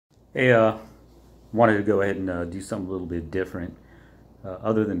Hey, wanted to go ahead and do something a little bit different,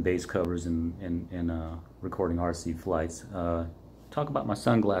 other than base covers and recording RC flights. Talk about my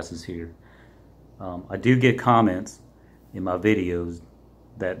sunglasses here. I do get comments in my videos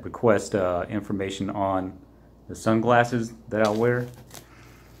that request information on the sunglasses that I wear,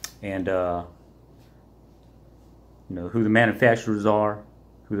 and who the manufacturers are,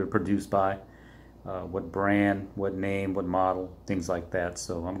 who they're produced by. What brand, what name, what model, things like that.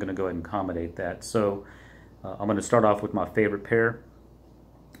 So I'm going to go ahead and accommodate that. So I'm going to start off with my favorite pair.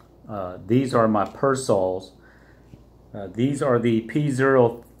 These are my Persols. These are the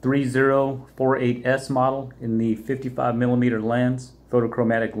P03048S model in the 55mm lens,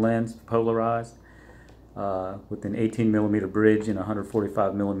 photochromatic lens, polarized, with an 18mm bridge and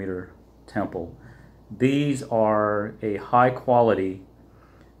 145mm temple. These are a high quality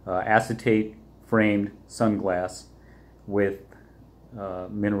acetate framed sunglass with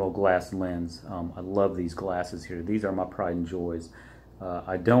mineral glass lens. I love these glasses here. These are my pride and joys.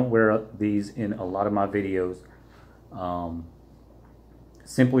 I don't wear these in a lot of my videos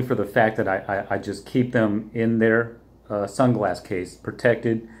simply for the fact that I just keep them in their sunglass case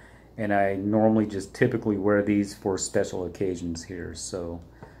protected, and I normally just typically wear these for special occasions here. So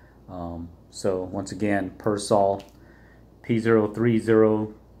once again, Persol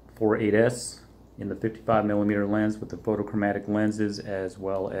P03048S in the 55mm lens with the photochromatic lenses, as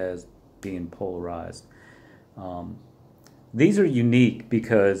well as being polarized. These are unique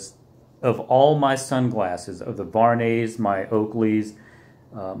because of all my sunglasses, of the Varnays, my Oakleys,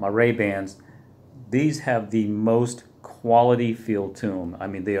 my Ray-Bans, these have the most quality feel to them. I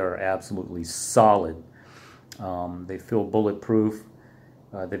mean, they are absolutely solid. They feel bulletproof.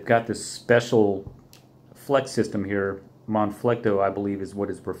 They've got this special flex system here. Monflecto, I believe, is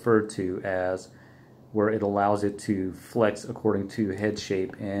what it's referred to as, where it allows it to flex according to head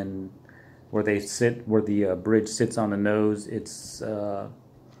shape, and where they sit, where the bridge sits on the nose, it's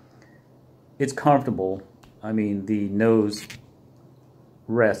comfortable. I mean, the nose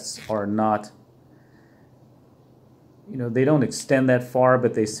rests are not, they don't extend that far,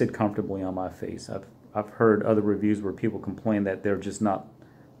 but they sit comfortably on my face. I've heard other reviews where people complain that they're just not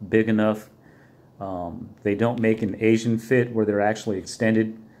big enough. They don't make an Asian fit where they're actually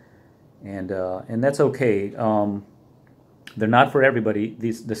extended, and that's okay. They're not for everybody.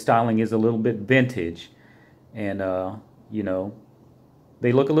 The styling is a little bit vintage, and they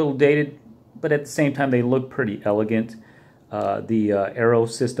look a little dated, but at the same time they look pretty elegant. The arrow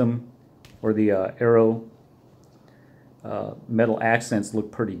system, or the arrow metal accents,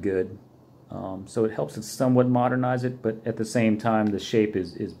 look pretty good. So it helps it somewhat modernize it, but at the same time the shape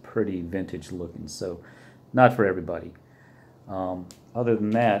is pretty vintage looking, so not for everybody. Other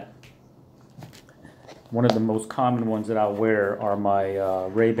than that, one of the most common ones that I wear are my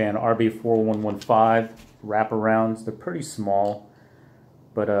Ray-Ban RB4115 wraparounds. They're pretty small,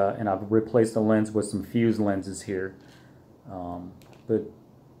 but and I've replaced the lens with some fused lenses here. But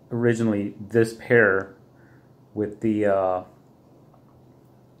originally this pair with the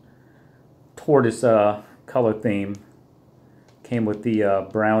tortoise color theme came with the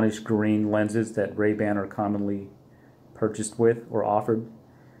brownish green lenses that Ray-Ban are commonly purchased with or offered.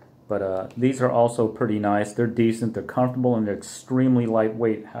 But these are also pretty nice. They're decent, they're comfortable, and they're extremely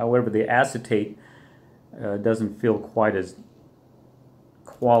lightweight. However, the acetate doesn't feel quite as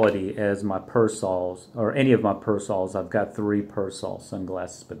quality as my Persols, or any of my Persols. I've got 3 Persol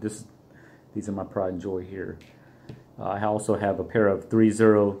sunglasses, but these are my pride and joy here. I also have a pair of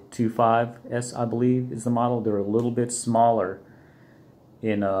 3025S, I believe is the model. They're a little bit smaller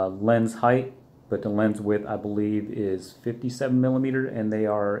in lens height, but the lens width, I believe, is 57mm, and they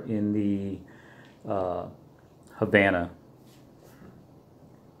are in the Havana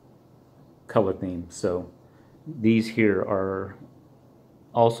color theme. So these here are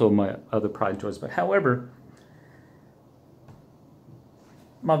also my other pride and joys. But however,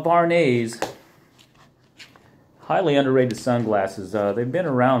 my Varnays, highly underrated sunglasses. They've been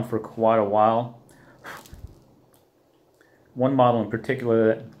around for quite a while. One model in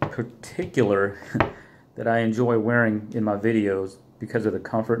particular that I enjoy wearing in my videos because of the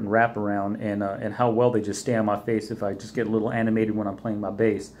comfort and wraparound, and how well they just stay on my face if I just get a little animated when I'm playing my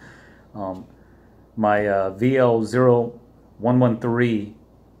bass. My VL0113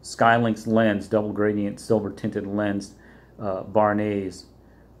 Skylynx lens, double gradient silver tinted lens, Varnays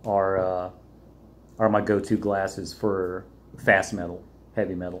are my go-to glasses for fast metal,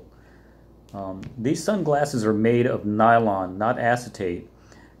 heavy metal. These sunglasses are made of nylon, not acetate,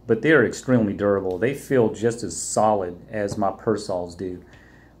 but they are extremely durable. They feel just as solid as my Persols do.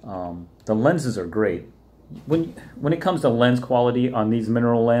 The lenses are great. when it comes to lens quality on these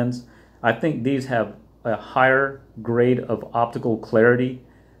mineral lens, I think these have a higher grade of optical clarity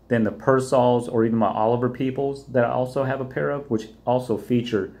than the Persols or even my Oliver Peoples that I also have a pair of, which also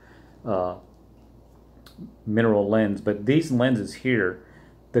feature mineral lens. But these lenses here,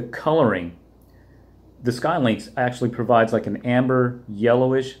 the coloring, the Skylynx actually provides like an amber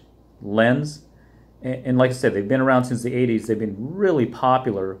yellowish lens. And like I said, they've been around since the 80s. They've been really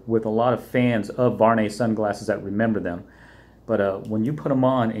popular with a lot of fans of Varney sunglasses that remember them. But when you put them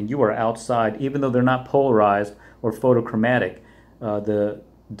on and you are outside, even though they're not polarized or photochromatic, the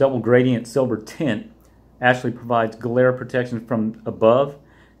double gradient silver tint actually provides glare protection from above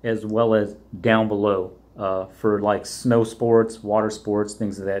as well as down below for like snow sports, water sports,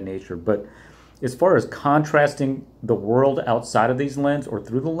 things of that nature. But as far as contrasting the world outside of these lenses or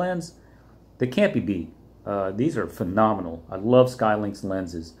through the lens, they can't be beat. These are phenomenal. I love Skylynx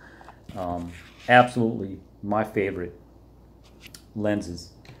lenses. Absolutely my favorite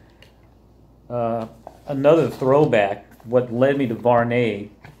lenses. Another throwback, what led me to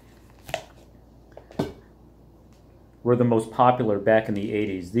Varney were the most popular back in the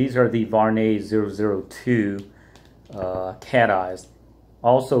 80s. These are the Varney 002 cat eyes,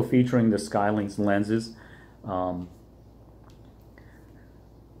 also featuring the Skylynx lenses.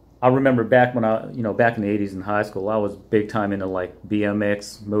 I remember back when back in the 80s in high school, I was big time into like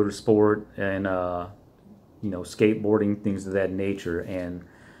BMX, motorsport, and skateboarding, things of that nature. And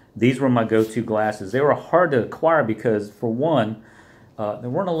these were my go-to glasses. They were hard to acquire because, for one, there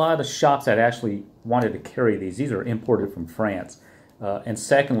weren't a lot of shops that actually wanted to carry these. These are imported from France. And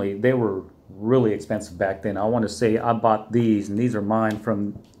secondly, they were really expensive back then. I want to say I bought these, and these are mine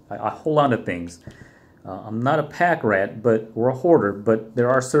from, I hold on to things. I'm not a pack rat, or a hoarder, but there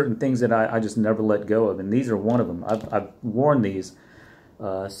are certain things that I just never let go of, and these are one of them. I've worn these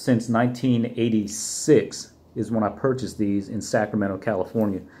since 1986 is when I purchased these in Sacramento,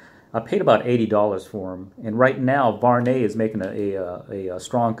 California. I paid about $80 for them, and right now Varney is making a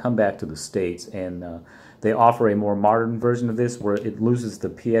strong comeback to the States, and they offer a more modern version of this where it loses the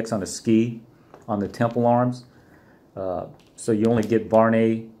PX on a ski on the temple arms. So you only get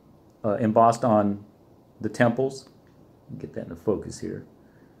Varney embossed on the temples. Get that into focus here.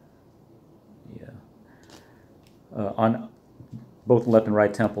 Yeah. On both left and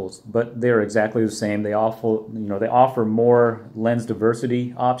right temples, but they're exactly the same. They offer more lens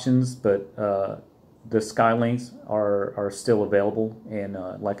diversity options, but the Skylynx are still available, and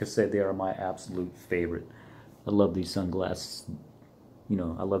like I said, they are my absolute favorite. I love these sunglasses.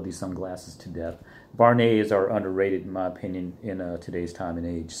 I love these sunglasses to death. Varneys are underrated in my opinion in today's time and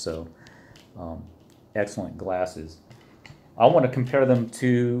age. So excellent glasses. I want to compare them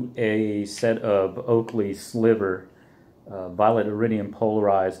to a set of Oakley Sliver violet iridium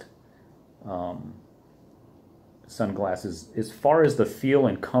polarized sunglasses. As far as the feel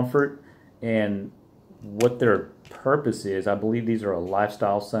and comfort and what their purpose is, I believe these are a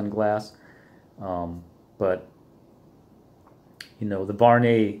lifestyle sunglass. But the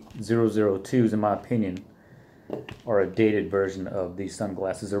Varney 002s, in my opinion, are a dated version of these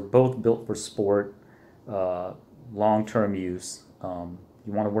sunglasses. They're both built for sport, long-term use.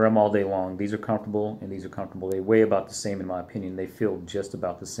 You want to wear them all day long. These are comfortable, and these are comfortable. They weigh about the same, in my opinion. They feel just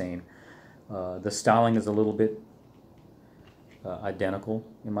about the same. The styling is a little bit identical,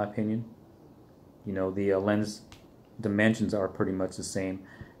 in my opinion. The lens dimensions are pretty much the same.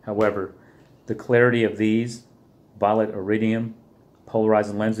 However, the clarity of these violet iridium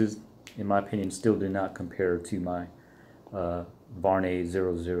polarizing lenses, in my opinion, still do not compare to my Varney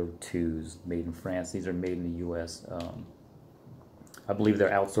 002s made in France. These are made in the U.S. I believe they're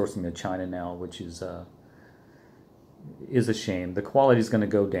outsourcing to China now, which is a shame. The quality is going to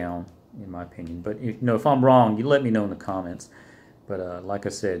go down, in my opinion. But if I'm wrong, you let me know in the comments. But like I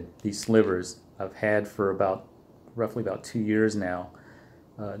said, these slivers I've had for roughly about 2 years now.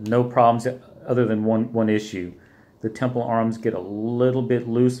 No problems other than one issue. The temple arms get a little bit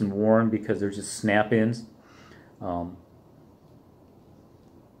loose and worn because they're just snap-ins.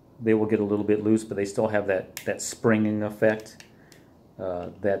 They will get a little bit loose, but they still have that springing effect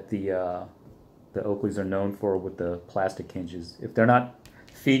that the Oakleys are known for with the plastic hinges. If they're not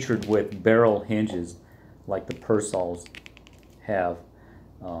featured with barrel hinges like the Persols have,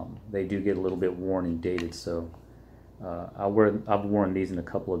 they do get a little bit worn and dated. So I've worn these in a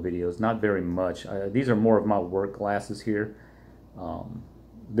couple of videos, not very much. These are more of my work glasses here.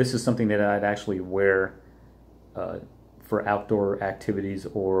 This is something that I'd actually wear for outdoor activities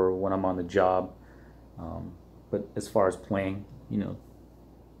or when I'm on the job. But as far as playing,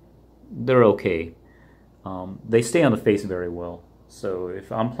 they're okay. They stay on the face very well. So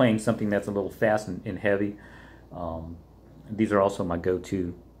if I'm playing something that's a little fast and heavy, these are also my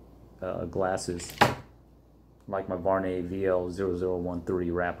go-to glasses, like my Varney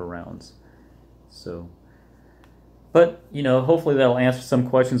VL0013 wraparounds. So, but you know, hopefully that'll answer some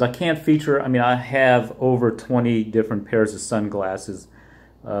questions. I can't feature, I mean, I have over 20 different pairs of sunglasses.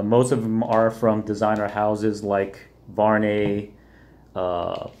 Most of them are from designer houses like Varney,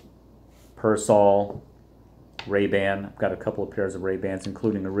 Persol, Ray-Ban. I've got a couple of pairs of Ray-Bans,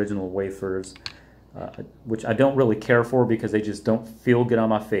 including original wafers, which I don't really care for because they just don't feel good on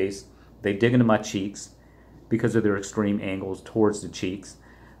my face. They dig into my cheeks because of their extreme angles towards the cheeks.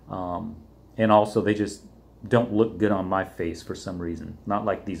 And also they just don't look good on my face for some reason, not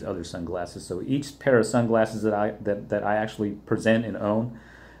like these other sunglasses. So each pair of sunglasses that I actually present and own,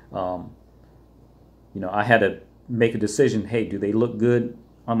 you know, I had to make a decision. Hey, do they look good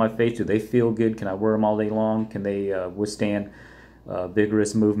on my face? Do they feel good? Can I wear them all day long? Can they withstand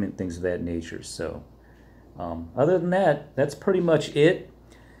vigorous movement, things of that nature? So other than that, that's pretty much it.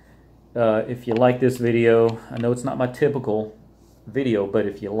 If you like this video, I know it's not my typical video, but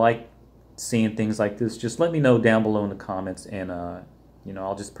if you like seeing things like this, just let me know down below in the comments, and you know,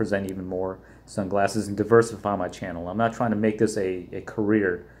 I'll just present even more sunglasses and diversify my channel. I'm not trying to make this a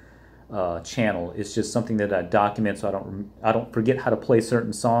career channel. It's just something that I document so I don't forget how to play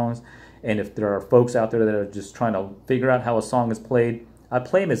certain songs. And if there are folks out there that are just trying to figure out how a song is played, I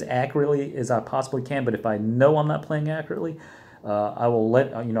play them as accurately as I possibly can. But if I know I'm not playing accurately, I will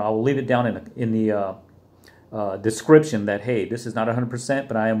I will leave it down in the description that, hey, this is not 100%,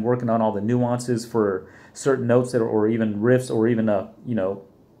 but I am working on all the nuances for certain notes that or even riffs, or even you know,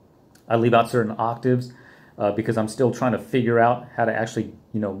 I leave out certain octaves because I'm still trying to figure out how to actually,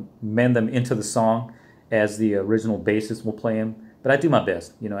 you know, mend them into the song as the original bassist will play them. But I do my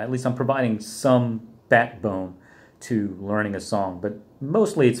best, you know. At least I'm providing some backbone to learning a song, but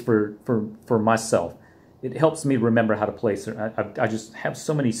mostly it's for myself. It helps me remember how to play. I just have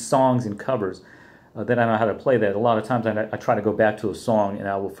so many songs and covers that I know how to play that a lot of times I try to go back to a song and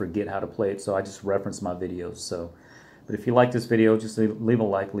I will forget how to play it, so I just reference my videos. So, but if you like this video, just leave a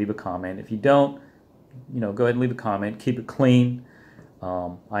like, leave a comment. If you don't, you know, go ahead and leave a comment. Keep it clean.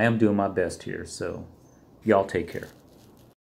 I am doing my best here, so y'all take care.